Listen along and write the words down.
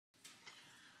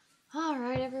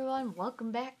everyone,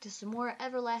 welcome back to some more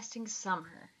Everlasting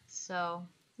Summer. So,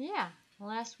 yeah,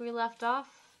 last we left off,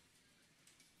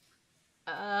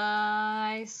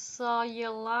 I saw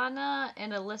Yolana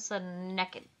and Alyssa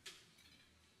naked.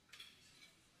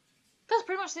 That's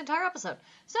pretty much the entire episode.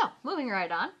 So, moving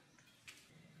right on.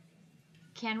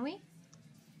 Can we?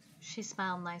 She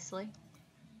smiled nicely.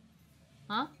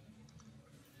 Huh?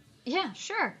 Yeah,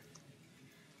 sure.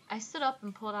 I stood up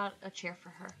and pulled out a chair for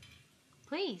her.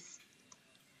 Please.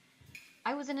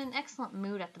 I was in an excellent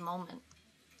mood at the moment.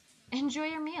 Enjoy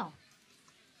your meal.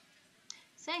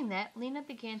 Saying that, Lena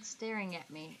began staring at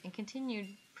me and continued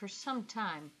for some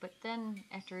time, but then,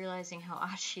 after realizing how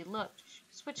odd she looked, she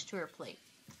switched to her plate.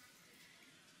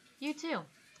 You too.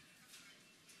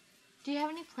 Do you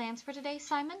have any plans for today,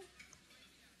 Simon?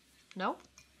 Nope.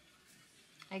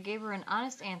 I gave her an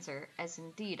honest answer, as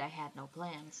indeed I had no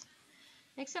plans.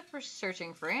 Except for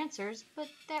searching for answers, but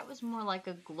that was more like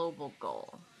a global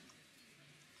goal.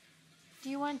 Do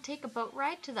you want to take a boat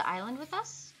ride to the island with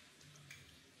us?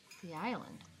 The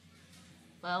island?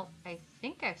 Well, I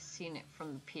think I've seen it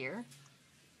from the pier.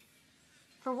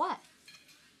 For what?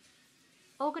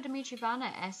 Olga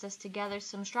Dmitrievna asked us to gather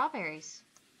some strawberries.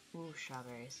 Ooh,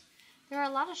 strawberries. There are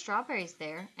a lot of strawberries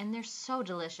there, and they're so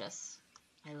delicious.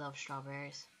 I love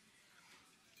strawberries.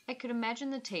 I could imagine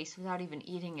the taste without even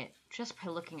eating it, just by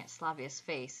looking at Slavia's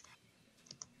face.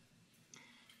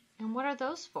 And what are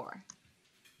those for?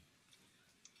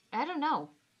 I don't know,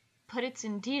 but it's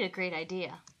indeed a great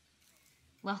idea.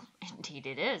 Well, indeed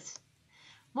it is.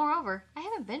 Moreover, I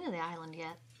haven't been to the island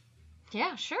yet.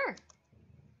 Yeah, sure.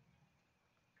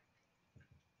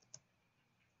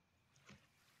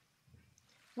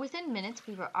 Within minutes,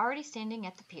 we were already standing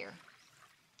at the pier.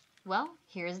 Well,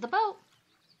 here's the boat.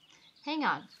 Hang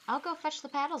on, I'll go fetch the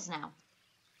paddles now.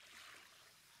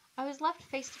 I was left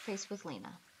face to face with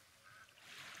Lena.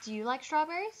 Do you like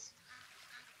strawberries?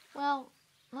 Well,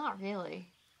 not really,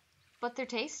 but they're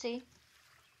tasty.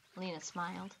 Lena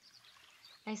smiled.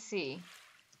 I see.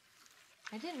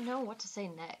 I didn't know what to say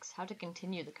next, how to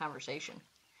continue the conversation.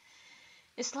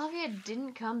 If Slavia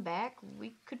didn't come back,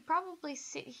 we could probably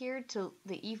sit here till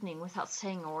the evening without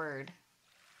saying a word.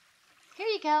 Here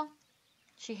you go.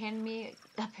 She handed me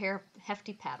a pair of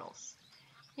hefty paddles.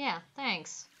 Yeah,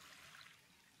 thanks.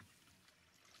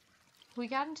 We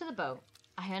got into the boat.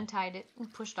 I untied it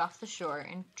and pushed off the shore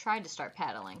and tried to start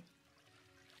paddling.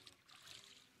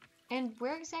 And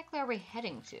where exactly are we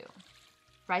heading to?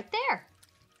 Right there!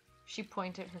 She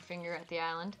pointed her finger at the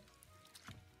island.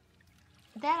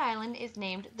 That island is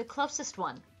named the closest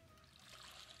one.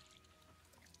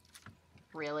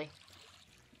 Really?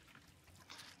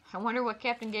 I wonder what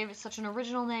captain gave it such an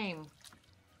original name.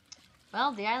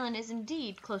 Well, the island is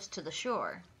indeed close to the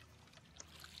shore.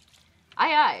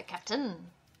 Aye, aye, Captain.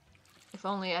 If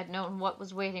only I'd known what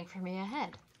was waiting for me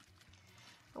ahead.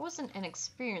 I wasn't an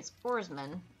experienced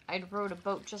oarsman. I'd rowed a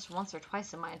boat just once or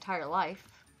twice in my entire life.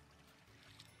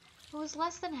 It was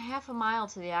less than half a mile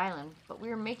to the island, but we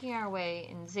were making our way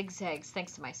in zigzags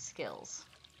thanks to my skills.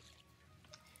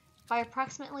 By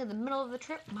approximately the middle of the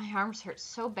trip, my arms hurt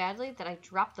so badly that I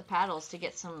dropped the paddles to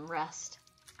get some rest.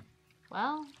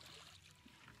 Well,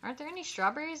 aren't there any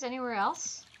strawberries anywhere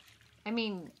else? I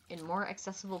mean, in more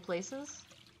accessible places?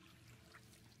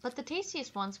 But the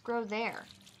tastiest ones grow there.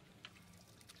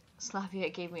 Slavia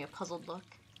gave me a puzzled look.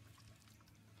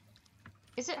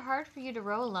 Is it hard for you to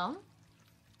row alone?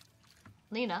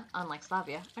 Lena, unlike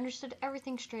Slavia, understood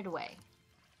everything straight away.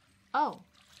 Oh,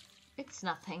 it's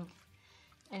nothing.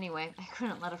 Anyway, I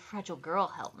couldn't let a fragile girl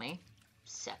help me.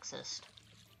 Sexist.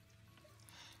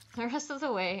 The rest of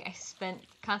the way I spent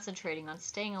concentrating on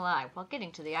staying alive while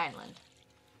getting to the island.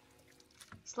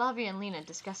 Slavia and Lena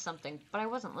discussed something, but I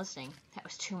wasn't listening. That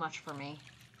was too much for me.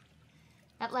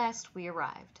 At last, we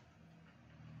arrived.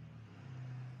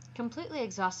 Completely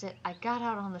exhausted, I got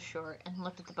out on the shore and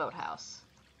looked at the boathouse.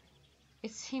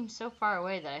 It seemed so far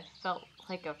away that I felt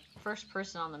like a first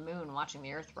person on the moon watching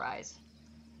the Earth rise.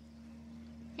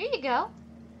 Here you go.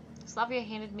 Slavia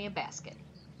handed me a basket.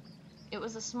 It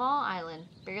was a small island,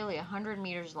 barely 100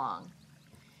 meters long.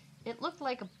 It looked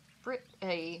like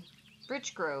a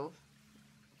birch grove,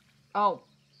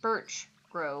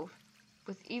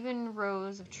 with even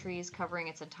rows of trees covering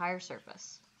its entire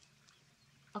surface.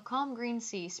 A calm green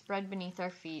sea spread beneath our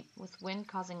feet, with wind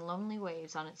causing lonely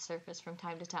waves on its surface from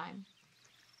time to time.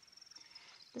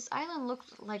 This island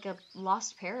looked like a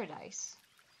lost paradise.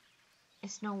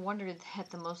 It's no wonder that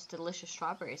the most delicious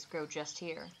strawberries grow just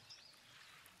here.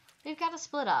 We've got to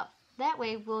split up. That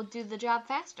way we'll do the job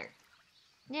faster.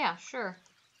 Yeah, sure.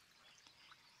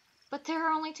 But there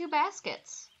are only 2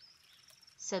 baskets,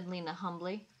 said Lena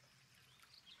humbly.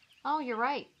 Oh, you're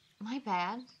right. My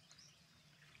bad.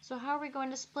 So how are we going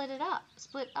to split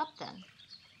up then?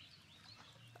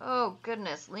 Oh,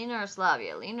 goodness. Lena or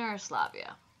Slavia? Lena or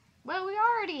Slavia? Well, we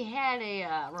already had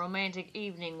a romantic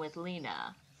evening with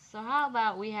Lena. So how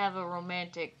about we have a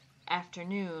romantic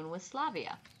afternoon with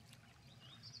Slavia?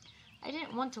 I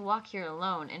didn't want to walk here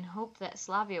alone and hoped that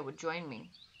Slavia would join me,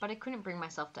 but I couldn't bring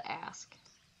myself to ask.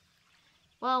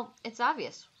 Well, it's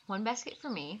obvious. One basket for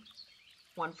me,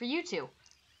 one for you two.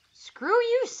 Screw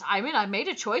you, Simon. I made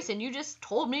a choice and you just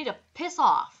told me to piss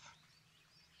off.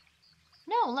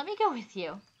 No, let me go with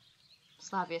you.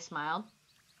 Slavia smiled.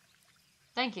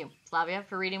 Thank you, Slavia,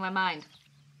 for reading my mind.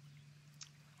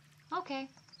 Okay.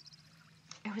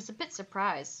 I was a bit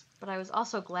surprised, but I was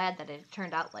also glad that it had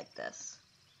turned out like this.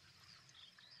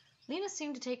 Lena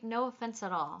seemed to take no offense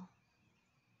at all.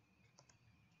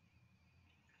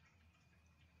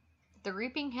 The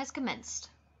reaping has commenced.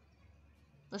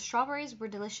 The strawberries were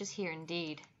delicious here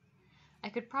indeed. I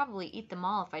could probably eat them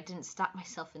all if I didn't stop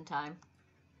myself in time.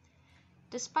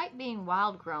 Despite being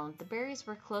wild-grown, the berries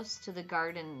were close to the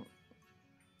garden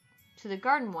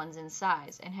ones in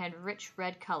size and had rich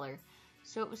red color,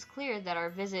 so it was clear that our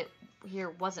visit here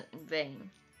wasn't in vain.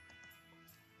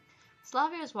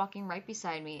 Slavia was walking right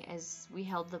beside me as we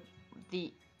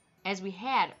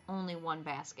had only one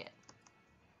basket.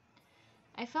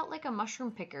 I felt like a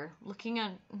mushroom picker, looking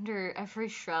under every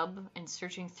shrub and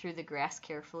searching through the grass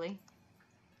carefully.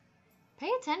 Pay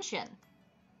attention!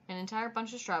 An entire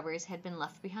bunch of strawberries had been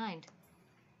left behind.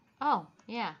 Oh,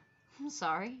 yeah. I'm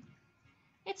sorry.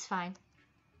 It's fine.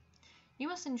 You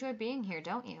must enjoy being here,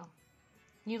 don't you?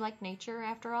 You like nature,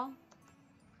 after all?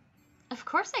 Of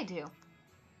course I do.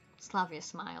 Slavia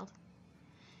smiled.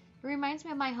 It reminds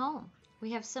me of my home.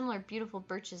 We have similar beautiful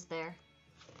birches there.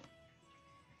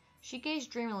 She gazed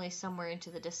dreamily somewhere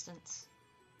into the distance.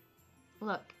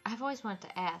 Look, I've always wanted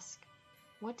to ask,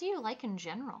 what do you like in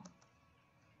general?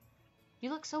 You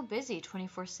look so busy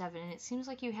 24/7, and it seems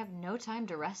like you have no time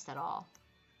to rest at all.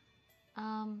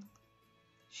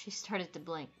 She started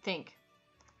to think.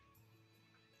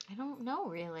 I don't know,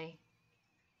 really.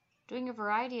 Doing a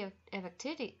variety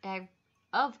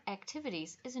of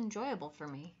activities is enjoyable for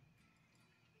me.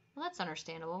 Well, that's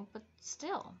understandable, but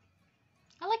still.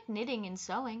 I like knitting and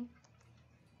sewing.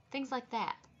 Things like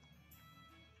that.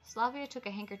 Slavia took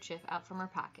a handkerchief out from her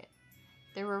pocket.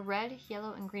 There were red,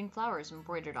 yellow, and green flowers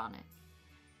embroidered on it.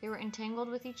 They were entangled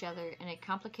with each other in a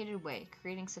complicated way,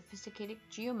 creating sophisticated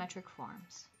geometric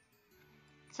forms.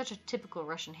 Such a typical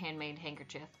Russian handmade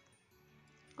handkerchief.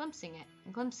 Glimpsing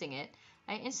it,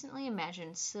 I instantly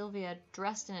imagined Sylvia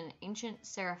dressed in an ancient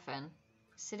seraphim,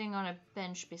 sitting on a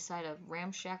bench beside a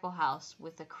ramshackle house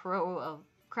with a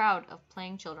crowd of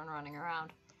playing children running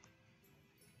around.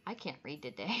 I can't read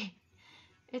today.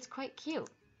 It's quite cute.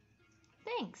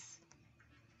 Thanks.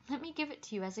 Let me give it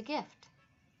to you as a gift.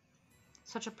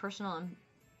 Such a personal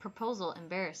proposal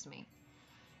embarrassed me.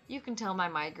 You can tell my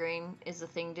migraine is a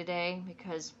thing today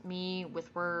because me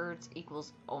with words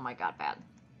equals oh my god bad.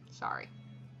 Sorry.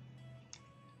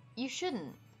 You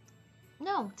shouldn't.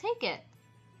 No, take it.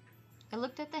 I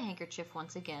looked at the handkerchief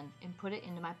once again and put it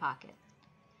into my pocket.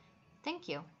 Thank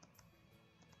you.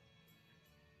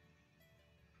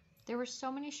 There were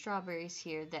so many strawberries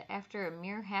here that after a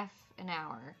mere half an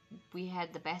hour, we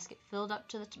had the basket filled up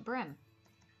to the brim.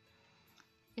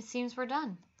 It seems we're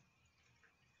done.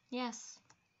 Yes.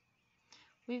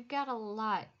 We've got a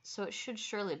lot, so it should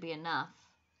surely be enough.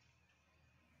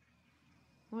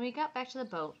 When we got back to the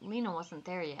boat, Lena wasn't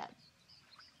there yet.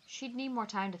 She'd need more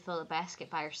time to fill the basket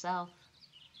by herself.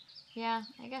 Yeah,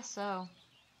 I guess so.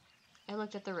 I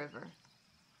looked at the river.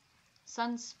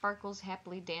 Sun sparkles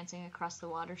happily dancing across the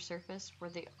water surface were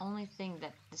the only thing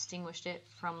that distinguished it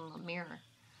from a mirror.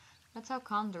 That's how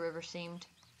calm the river seemed.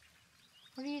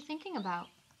 What are you thinking about?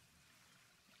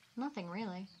 Nothing,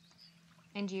 really.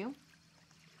 And you?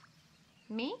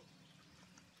 Me?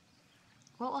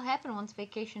 What will happen once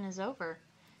vacation is over?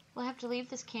 We'll have to leave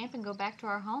this camp and go back to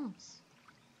our homes.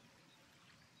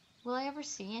 Will I ever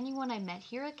see anyone I met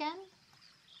here again?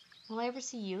 Will I ever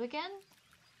see you again?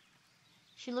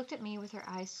 She looked at me with her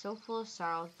eyes so full of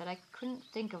sorrow that I couldn't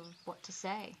think of what to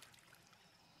say.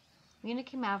 Lena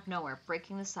came out of nowhere,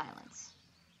 breaking the silence.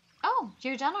 Oh,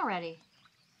 you're done already.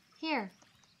 Here.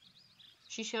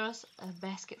 She showed us a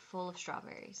basket full of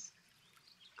strawberries.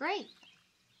 Great.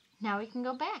 Now we can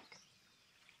go back.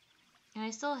 And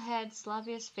I still had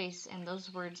Slavia's face and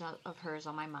those words of hers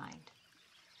on my mind.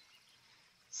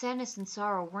 Sadness and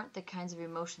sorrow weren't the kinds of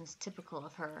emotions typical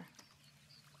of her.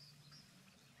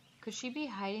 Could she be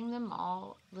hiding them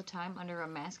all the time under a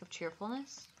mask of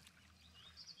cheerfulness?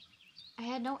 I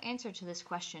had no answer to this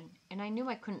question, and I knew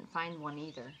I couldn't find one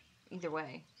either. either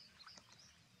way.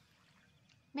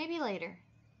 Maybe later.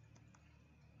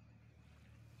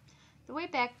 The way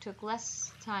back took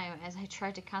less time as I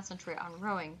tried to concentrate on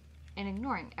rowing and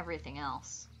ignoring everything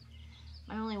else.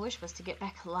 My only wish was to get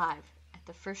back alive,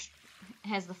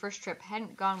 as the first trip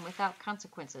hadn't gone without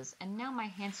consequences, and now my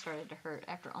hands started to hurt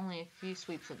after only a few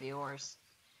sweeps of the oars.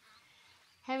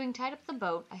 Having tied up the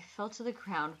boat, I fell to the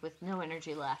ground with no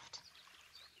energy left.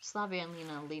 Slavia and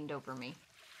Lena leaned over me.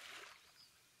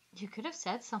 You could have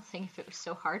said something if it was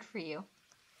so hard for you.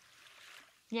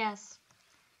 Yes.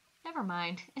 Never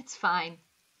mind. It's fine.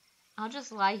 I'll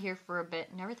just lie here for a bit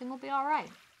and everything will be all right.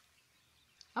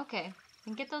 Okay.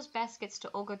 Then get those baskets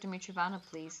to Olga Dmitrievna,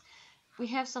 please. We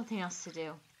have something else to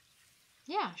do.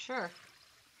 Yeah, sure.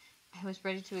 I was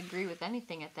ready to agree with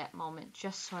anything at that moment,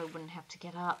 just so I wouldn't have to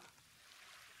get up.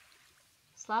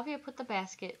 Slavia put the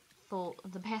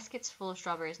baskets full of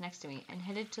strawberries next to me and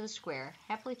headed to the square,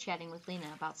 happily chatting with Lena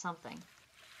about something.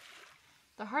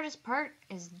 The hardest part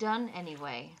is done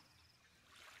anyway.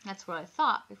 That's what I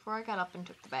thought before I got up and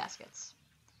took the baskets.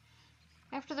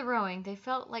 After the rowing, they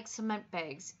felt like cement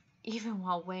bags, even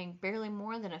while weighing barely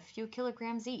more than a few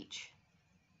kilograms each.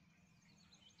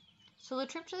 So the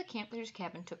trip to the camp leader's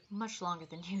cabin took much longer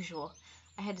than usual.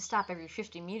 I had to stop every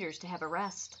 50 meters to have a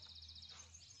rest.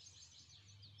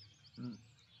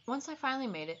 Once I finally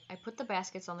made it, I put the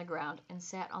baskets on the ground and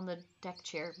sat on the deck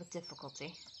chair with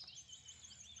difficulty.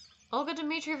 Olga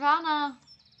Dmitrievna!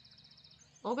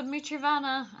 Olga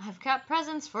Dmitrievna, I've got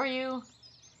presents for you!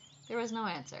 There was no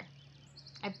answer.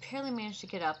 I barely managed to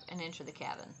get up and enter the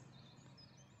cabin.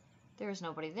 There was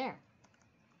nobody there.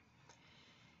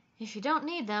 If you don't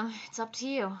need them, it's up to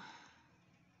you.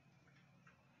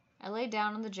 I lay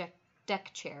down on the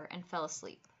deck chair and fell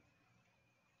asleep.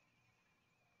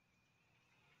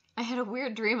 I had a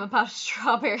weird dream about a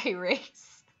strawberry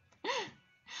race.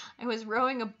 I was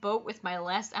rowing a boat with my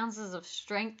last ounces of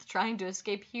strength, trying to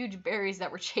escape huge berries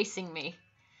that were chasing me.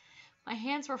 My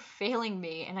hands were failing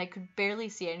me, and I could barely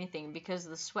see anything because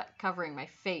of the sweat covering my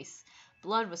face.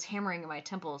 Blood was hammering in my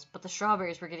temples, but the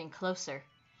strawberries were getting closer.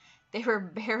 They were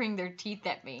baring their teeth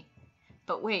at me.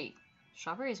 But wait,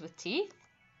 strawberries with teeth?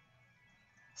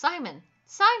 Simon!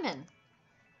 Simon!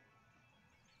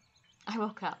 I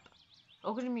woke up.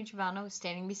 Olga Dmitrievna was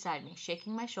standing beside me,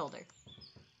 shaking my shoulder.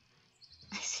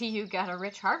 I see you got a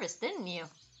rich harvest, didn't you?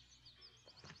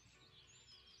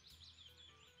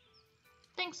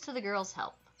 Thanks to the girls'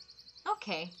 help.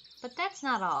 Okay, but that's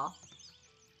not all.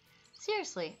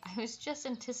 Seriously, I was just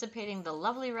anticipating the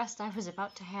lovely rest I was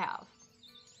about to have.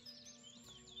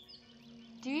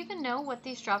 Do you even know what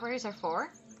these strawberries are for?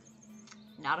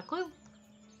 Not a clue.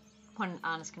 One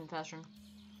honest confession.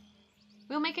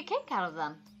 We'll make a cake out of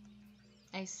them.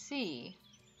 I see.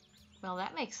 Well,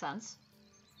 that makes sense.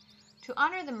 To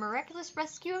honor the miraculous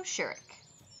rescue of Shurik.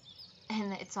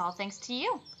 And it's all thanks to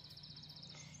you.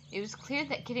 It was clear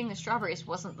that getting the strawberries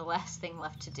wasn't the last thing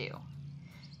left to do.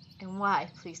 And why,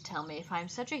 please tell me, if I'm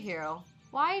such a hero,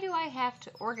 why do I have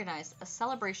to organize a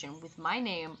celebration with my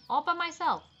name all by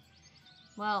myself?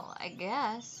 Well, I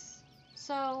guess.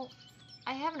 So,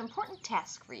 I have an important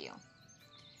task for you.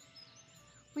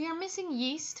 We are missing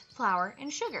yeast, flour,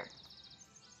 and sugar.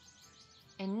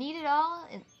 And need it all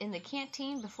in the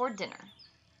canteen before dinner.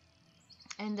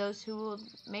 And those who will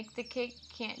make the cake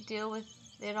can't deal with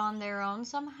it on their own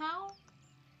somehow?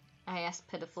 I asked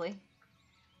pitifully.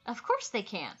 Of course they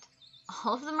can't.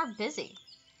 All of them are busy.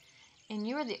 And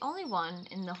you are the only one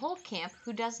in the whole camp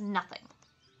who does nothing.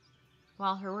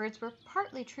 While her words were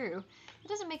partly true, it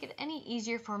doesn't make it any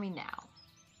easier for me now.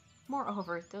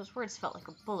 Moreover, those words felt like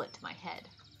a bullet to my head.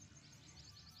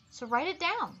 So write it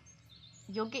down.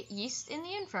 You'll get yeast in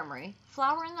the infirmary,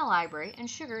 flour in the library, and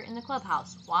sugar in the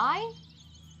clubhouse. Why?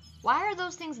 Why are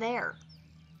those things there?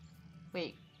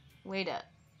 Wait up.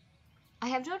 I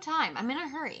have no time. I'm in a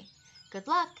hurry. Good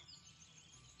luck.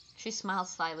 She smiled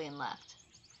slyly and left.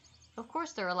 Of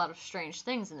course, there are a lot of strange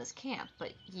things in this camp,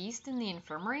 but yeast in the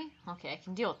infirmary? Okay, I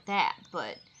can deal with that,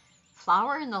 but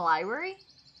flour in the library?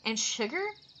 And sugar?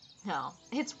 No,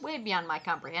 it's way beyond my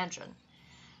comprehension.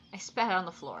 I spat on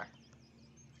the floor.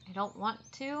 I don't want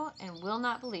to and will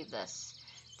not believe this.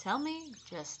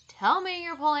 Just tell me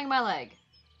you're pulling my leg.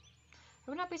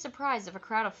 I would not be surprised if a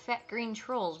crowd of fat green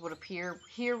trolls would appear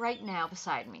here right now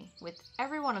beside me, with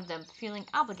every one of them feeling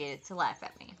obligated to laugh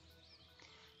at me.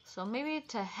 So maybe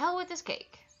to hell with this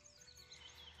cake.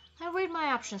 I weighed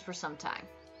my options for some time.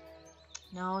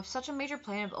 No, if such a major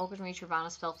plan of Olga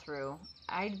Dmitrievna's fell through,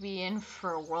 I'd be in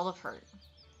for a world of hurt.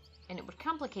 And it would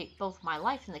complicate both my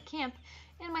life in the camp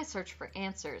and my search for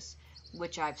answers,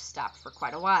 which I've stopped for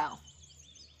quite a while.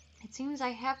 It seems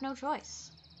I have no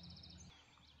choice.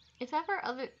 If ever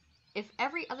other if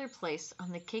every other place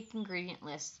on the cake ingredient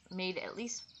list made at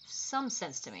least some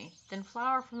sense to me, then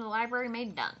flour from the library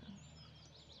made none.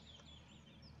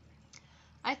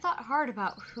 I thought hard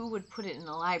about who would put it in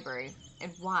the library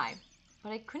and why,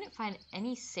 but I couldn't find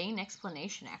any sane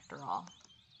explanation after all.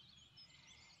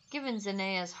 Given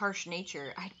Zenaya's harsh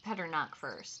nature, I'd better knock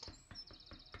first.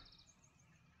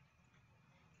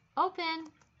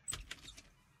 Open!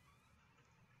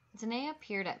 Zenaya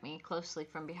peered at me closely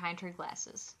from behind her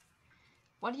glasses.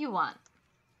 What do you want?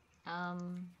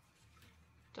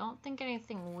 Don't think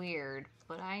anything weird,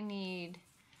 but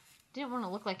didn't want to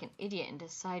look like an idiot and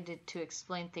decided to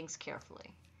explain things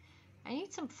carefully. I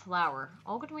need some flour.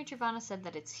 Olga Dmitryevna said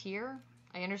that it's here.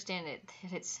 I understand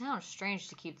it sounds strange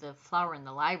to keep the flour in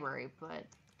the library, but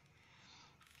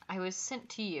I was sent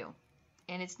to you,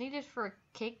 and it's needed for a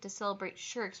cake to celebrate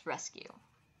Shurik's rescue.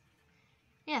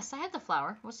 Yes, I had the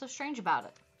flour. What's so strange about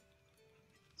it?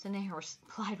 Zenaya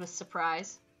replied with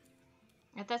surprise.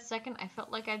 At that second, I felt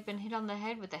like I'd been hit on the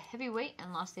head with a heavy weight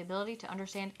and lost the ability to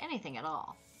understand anything at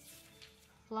all.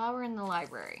 Flour in the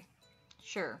library.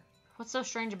 Sure. What's so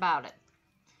strange about it?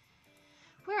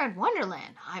 We're in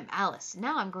Wonderland. I'm Alice.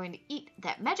 Now I'm going to eat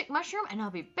that magic mushroom and I'll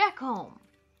be back home.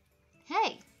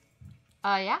 Hey.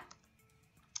 Yeah?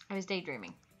 I was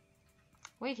daydreaming.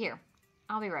 Wait here.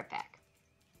 I'll be right back.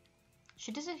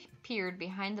 She disappeared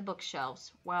behind the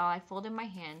bookshelves while I folded my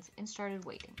hands and started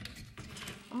waiting.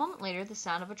 A moment later, the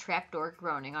sound of a trapdoor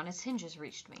groaning on its hinges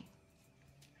reached me.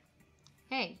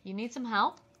 Hey, you need some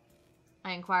help?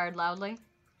 I inquired loudly.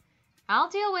 I'll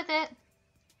deal with it.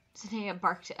 Zenaya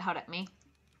barked out at me.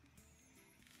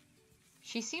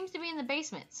 She seems to be in the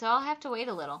basement, so I'll have to wait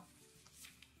a little.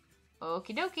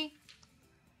 Okie dokie.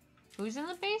 Who's in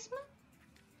the basement?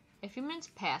 A few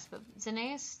minutes passed, but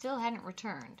Zenaya still hadn't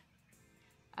returned.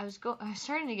 I was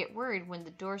starting to get worried when the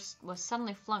door was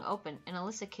suddenly flung open and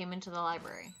Alyssa came into the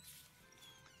library.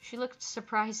 She looked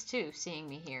surprised too, seeing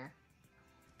me here.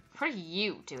 What are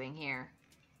you doing here?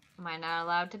 Am I not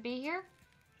allowed to be here?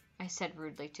 I said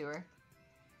rudely to her.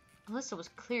 Alyssa was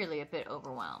clearly a bit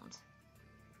overwhelmed.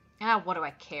 What do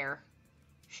I care?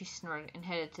 She snorted and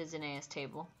headed to Zenaya's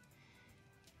table.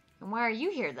 And why are you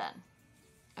here then?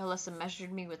 Alyssa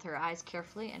measured me with her eyes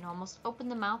carefully and almost opened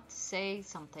the mouth to say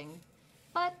something,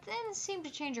 but then seemed to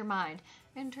change her mind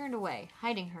and turned away,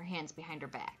 hiding her hands behind her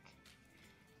back.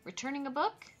 Returning a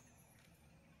book?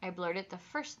 I blurted the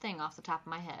first thing off the top of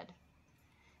my head.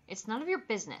 It's none of your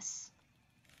business,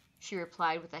 she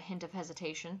replied with a hint of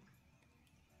hesitation.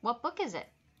 What book is it?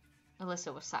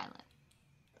 Alyssa was silent.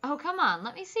 Oh, come on,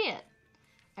 let me see it.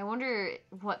 I wonder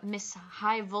what Miss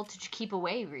High Voltage Keep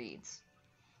Away reads.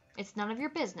 It's none of your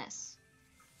business.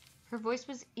 Her voice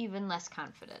was even less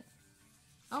confident.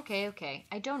 Okay,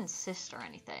 I don't insist or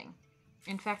anything.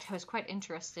 In fact, I was quite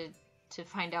interested to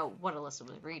find out what Alyssa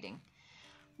was reading.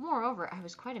 Moreover, I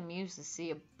was quite amused to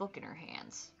see a book in her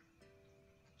hands.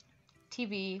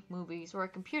 TV, movies, or a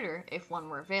computer, if one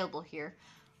were available here,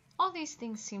 all these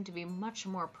things seemed to be much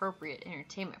more appropriate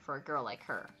entertainment for a girl like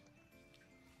her.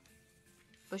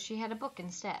 But she had a book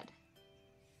instead.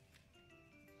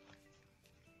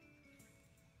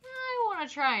 I want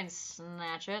to try and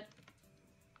snatch it,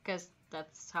 because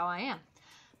that's how I am.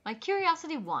 My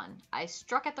curiosity won. I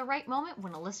struck at the right moment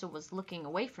when Alyssa was looking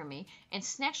away from me and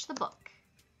snatched the book.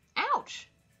 Ouch!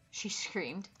 She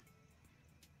screamed.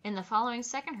 In the following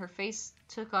second, her face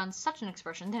took on such an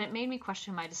expression that it made me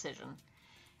question my decision.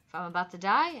 If I'm about to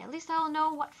die, at least I'll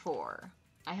know what for.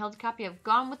 I held a copy of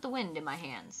Gone with the Wind in my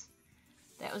hands.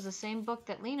 That was the same book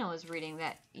that Lena was reading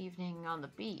that evening on the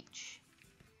beach.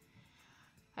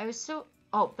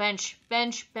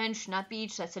 Bench, not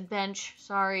beach. I said bench.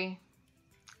 Sorry.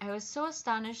 I was so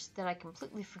astonished that I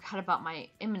completely forgot about my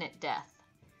imminent death.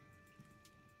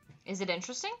 Is it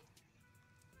interesting?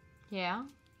 Yeah,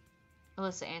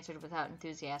 Alyssa answered without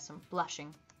enthusiasm,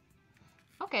 blushing.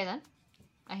 Okay, then.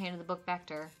 I handed the book back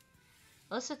to her.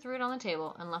 Alyssa threw it on the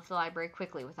table and left the library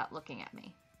quickly without looking at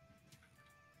me.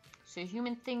 So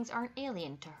human things aren't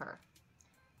alien to her.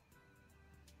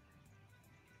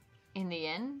 In the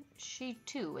end, she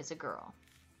too is a girl.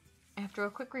 After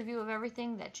a quick review of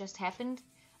everything that just happened,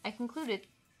 I concluded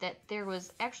that there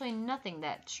was actually nothing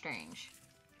that strange.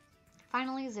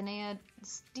 Finally,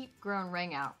 Zenaya's deep groan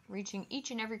rang out, reaching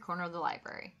each and every corner of the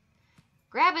library.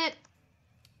 Grab it!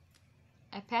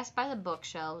 I passed by the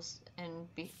bookshelves and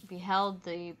beheld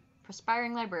the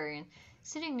perspiring librarian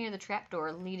sitting near the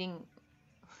trapdoor leading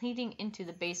into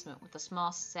the basement with a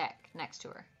small sack next to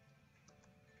her.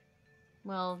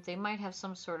 Well, they might have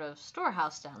some sort of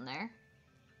storehouse down there.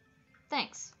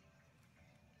 Thanks.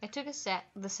 I took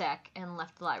the sack and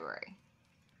left the library.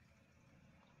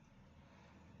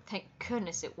 Thank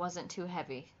goodness it wasn't too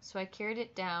heavy, so I carried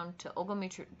it down to Olga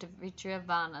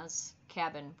Dmitrievna's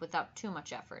cabin without too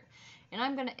much effort. And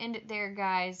I'm going to end it there,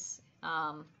 guys,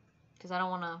 because I don't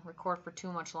want to record for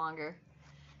too much longer.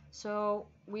 So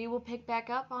we will pick back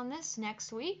up on this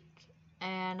next week,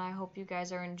 and I hope you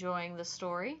guys are enjoying the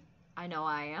story. I know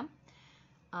I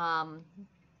am.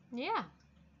 Yeah.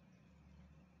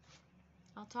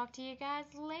 I'll talk to you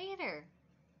guys later.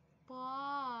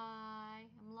 Bye.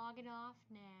 I'm logging off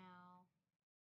now.